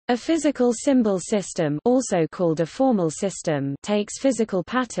A physical symbol system, also called a formal system, takes physical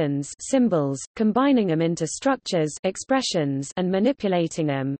patterns, symbols, combining them into structures, expressions, and manipulating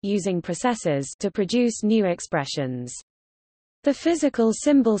them using processes to produce new expressions. The physical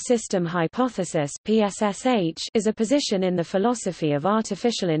symbol system hypothesis (PSSH) is a position in the philosophy of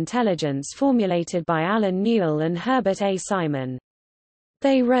artificial intelligence formulated by Alan Newell and Herbert A. Simon.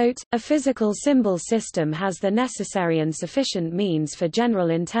 They wrote, a physical symbol system has the necessary and sufficient means for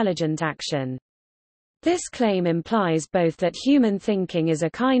general intelligent action. This claim implies both that human thinking is a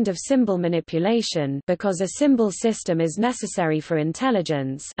kind of symbol manipulation because a symbol system is necessary for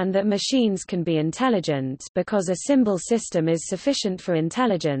intelligence, and that machines can be intelligent because a symbol system is sufficient for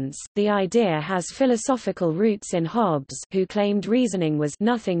intelligence. The idea has philosophical roots in Hobbes, who claimed reasoning was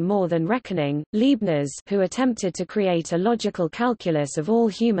nothing more than reckoning, Leibniz, who attempted to create a logical calculus of all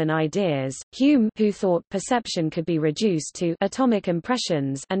human ideas, Hume, who thought perception could be reduced to atomic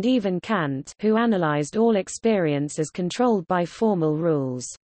impressions, and even Kant, who analyzed all experience as controlled by formal rules.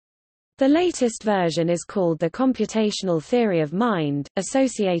 The latest version is called the computational theory of mind,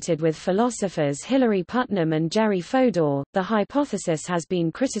 associated with philosophers Hilary Putnam and Jerry Fodor. The hypothesis has been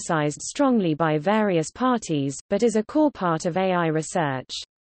criticized strongly by various parties, but is a core part of AI research.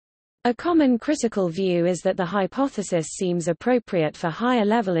 A common critical view is that the hypothesis seems appropriate for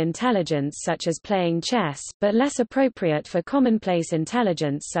higher-level intelligence such as playing chess, but less appropriate for commonplace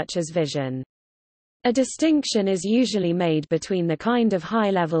intelligence such as vision. A distinction is usually made between the kind of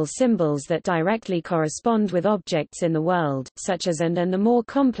high-level symbols that directly correspond with objects in the world, such as and the more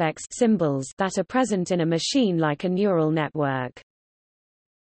complex symbols that are present in a machine like a neural network.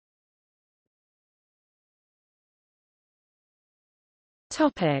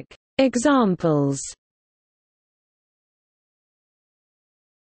 Topic: Examples.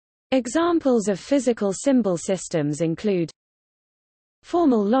 Examples of physical symbol systems include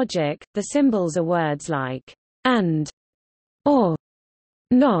formal logic. The symbols are words like and, or,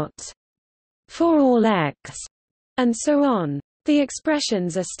 not, for all x, and so on. The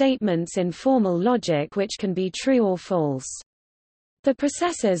expressions are statements in formal logic which can be true or false. The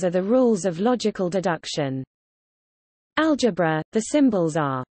processes are the rules of logical deduction. Algebra. The symbols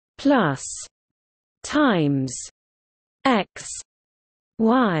are plus, times, x,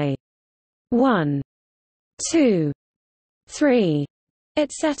 y, 1, 2, 3,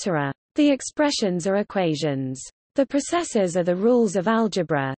 etc. The expressions are equations. The processes are the rules of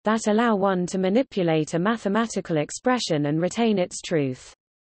algebra, that allow one to manipulate a mathematical expression and retain its truth.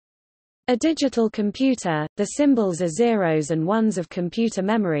 A digital computer. The symbols are zeros and ones of computer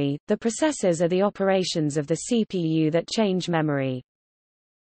memory. The processes are the operations of the CPU that change memory.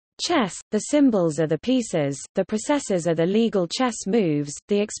 Chess. The symbols are the pieces, the processes are the legal chess moves,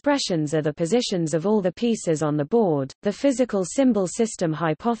 the expressions are the positions of all the pieces on the board. The physical symbol system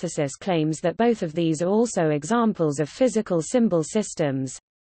hypothesis claims that both of these are also examples of physical symbol systems.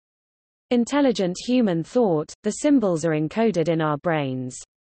 Intelligent human thought. The symbols are encoded in our brains.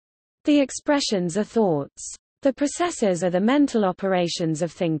 The expressions are thoughts. The processes are the mental operations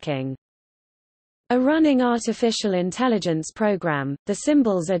of thinking. A running artificial intelligence program. The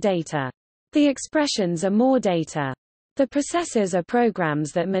symbols are data. The expressions are more data. The processes are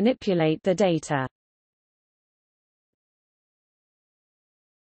programs that manipulate the data.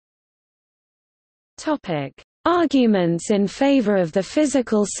 Topic: Arguments in favor of the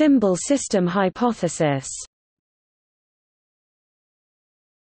physical symbol system hypothesis.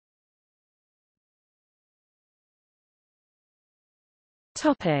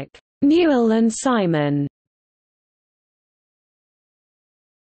 Topic: Newell and Simon.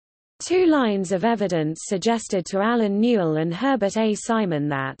 Two lines of evidence suggested to Alan Newell and Herbert A. Simon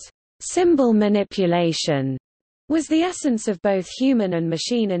that symbol manipulation was the essence of both human and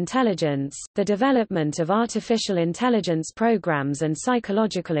machine intelligence. The development of artificial intelligence programs and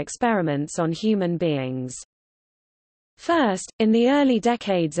psychological experiments on human beings. First, in the early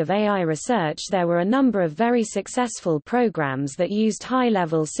decades of AI research there were a number of very successful programs that used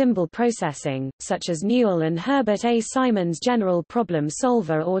high-level symbol processing, such as Newell and Herbert A. Simon's General Problem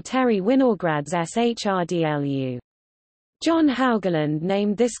Solver or Terry Winograd's SHRDLU. John Haugeland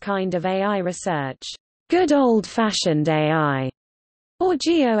named this kind of AI research, "good old-fashioned AI", or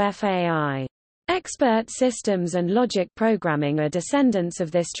GOFAI. Expert systems and logic programming are descendants of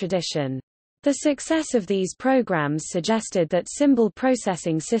this tradition. The success of these programs suggested that symbol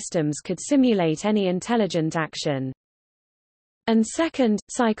processing systems could simulate any intelligent action. And second,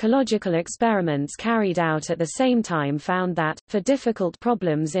 psychological experiments carried out at the same time found that, for difficult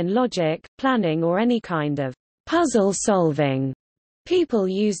problems in logic, planning or any kind of puzzle solving, people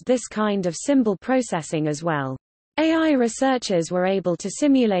used this kind of symbol processing as well. AI researchers were able to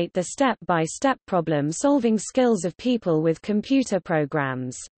simulate the step-by-step problem-solving skills of people with computer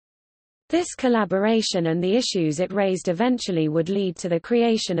programs. This collaboration and the issues it raised eventually would lead to the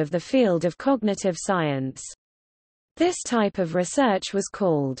creation of the field of cognitive science. This type of research was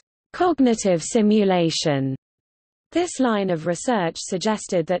called cognitive simulation. This line of research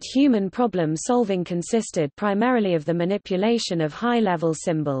suggested that human problem-solving consisted primarily of the manipulation of high-level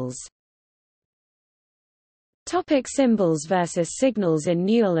symbols. Topic: symbols versus signals. In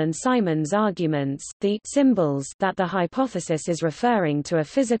Newell and Simon's arguments, the symbols that the hypothesis is referring to are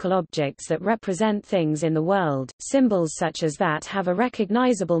physical objects that represent things in the world, symbols such as that have a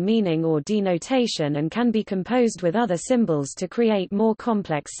recognizable meaning or denotation and can be composed with other symbols to create more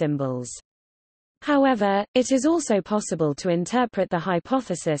complex symbols. However, it is also possible to interpret the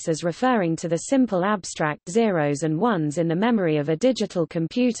hypothesis as referring to the simple abstract zeros and ones in the memory of a digital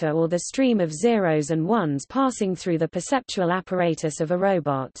computer or the stream of zeros and ones passing through the perceptual apparatus of a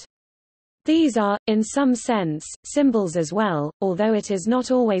robot. These are, in some sense, symbols as well, although it is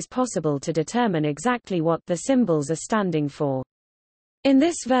not always possible to determine exactly what the symbols are standing for. In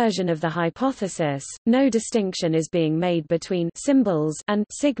this version of the hypothesis, no distinction is being made between symbols and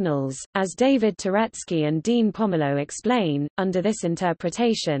signals, as David Turetsky and Dean Pomerleau explain. Under this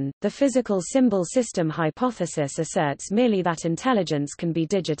interpretation, the physical symbol system hypothesis asserts merely that intelligence can be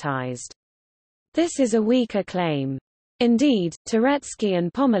digitized. This is a weaker claim. Indeed, Turetsky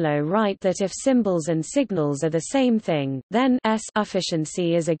and Pomerleau write that if symbols and signals are the same thing, then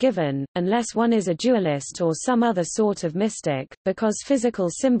sufficiency is a given, unless one is a dualist or some other sort of mystic, because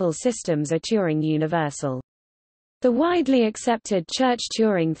physical symbol systems are Turing universal. The widely accepted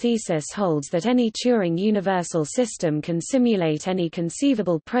Church-Turing thesis holds that any Turing universal system can simulate any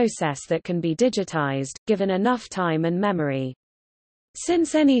conceivable process that can be digitized, given enough time and memory.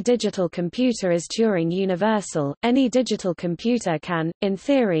 Since any digital computer is Turing universal, any digital computer can, in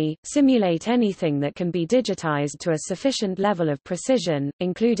theory, simulate anything that can be digitized to a sufficient level of precision,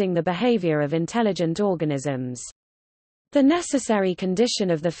 including the behavior of intelligent organisms. The necessary condition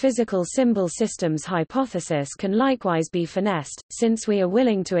of the physical symbol systems hypothesis can likewise be finessed, since we are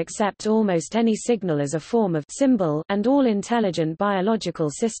willing to accept almost any signal as a form of symbol, and all intelligent biological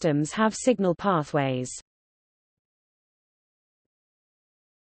systems have signal pathways.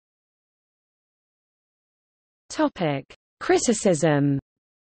 Topic: criticism.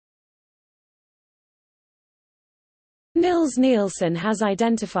 Nielsen has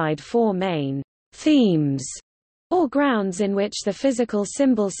identified four main themes or grounds in which the physical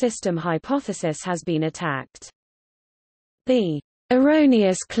symbol system hypothesis has been attacked. The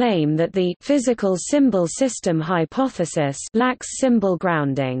erroneous claim that the physical symbol system hypothesis lacks symbol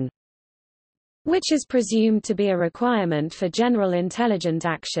grounding, which is presumed to be a requirement for general intelligent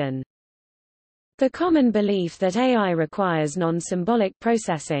action. The common belief that AI requires non-symbolic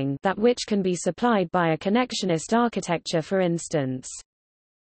processing, that which can be supplied by a connectionist architecture, for instance.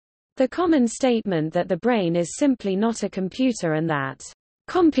 The common statement that the brain is simply not a computer and that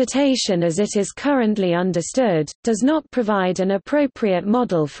computation as it is currently understood does not provide an appropriate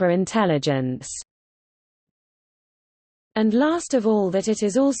model for intelligence. And last of all, that it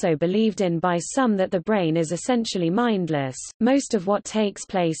is also believed in by some that the brain is essentially mindless, most of what takes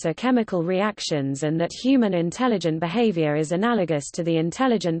place are chemical reactions, and that human intelligent behavior is analogous to the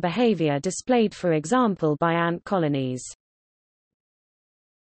intelligent behavior displayed, for example, by ant colonies.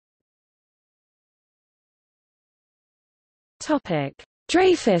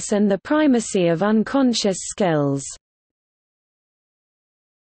 Dreyfus and the primacy of unconscious skills.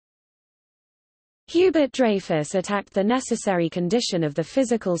 Hubert Dreyfus attacked the necessary condition of the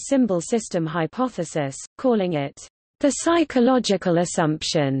physical symbol system hypothesis, calling it the psychological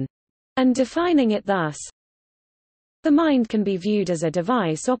assumption, and defining it thus: the mind can be viewed as a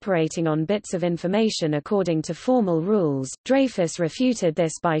device operating on bits of information according to formal rules. Dreyfus refuted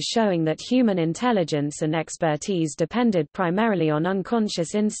this by showing that human intelligence and expertise depended primarily on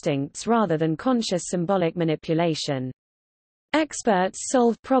unconscious instincts rather than conscious symbolic manipulation. Experts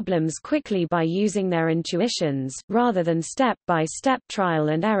solve problems quickly by using their intuitions, rather than step-by-step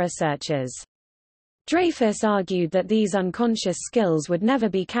trial-and-error searches. Dreyfus argued that these unconscious skills would never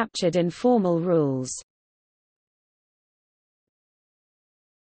be captured in formal rules.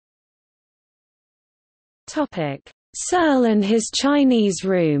 Searle and his Chinese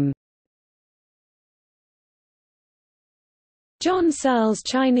room. John Searle's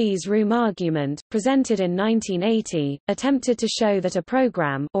Chinese room argument, presented in 1980, attempted to show that a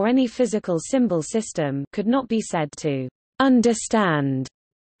program or any physical symbol system could not be said to understand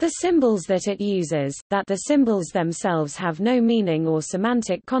the symbols that it uses, that the symbols themselves have no meaning or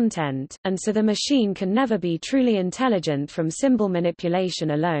semantic content, and so the machine can never be truly intelligent from symbol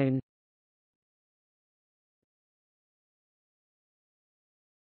manipulation alone.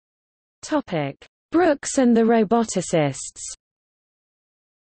 Brooks and the roboticists.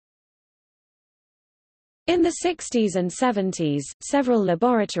 In the 60s and 70s, several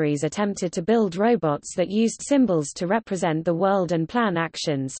laboratories attempted to build robots that used symbols to represent the world and plan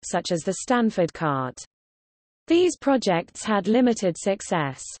actions, such as the Stanford cart. These projects had limited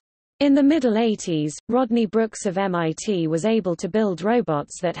success. In the middle 80s, Rodney Brooks of MIT was able to build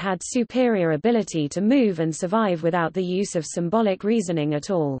robots that had superior ability to move and survive without the use of symbolic reasoning at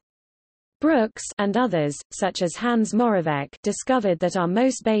all. Brooks and others, such as Hans Moravec, discovered that our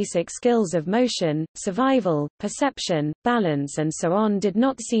most basic skills of motion, survival, perception, balance and so on did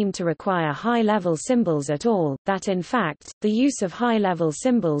not seem to require high-level symbols at all, that in fact, the use of high-level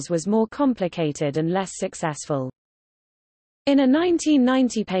symbols was more complicated and less successful. In a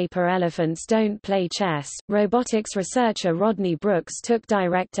 1990 paper Elephants Don't Play Chess, robotics researcher Rodney Brooks took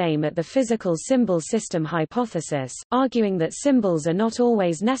direct aim at the physical symbol system hypothesis, arguing that symbols are not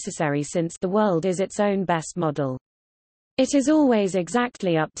always necessary since the world is its own best model. It is always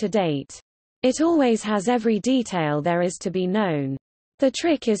exactly up to date. It always has every detail there is to be known. The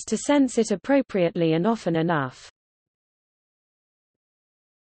trick is to sense it appropriately and often enough.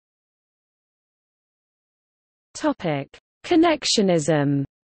 Connectionism.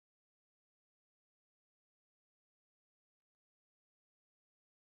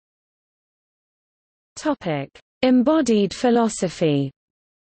 Embodied philosophy.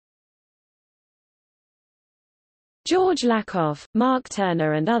 George Lakoff, Mark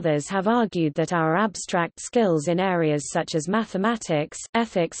Turner and others have argued that our abstract skills in areas such as mathematics,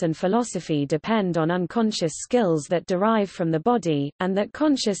 ethics and philosophy depend on unconscious skills that derive from the body, and that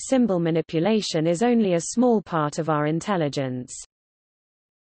conscious symbol manipulation is only a small part of our intelligence.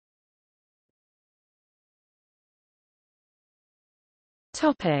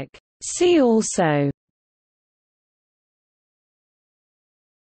 See also: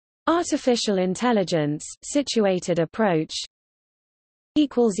 Artificial intelligence, situated approach.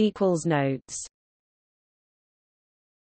 Notes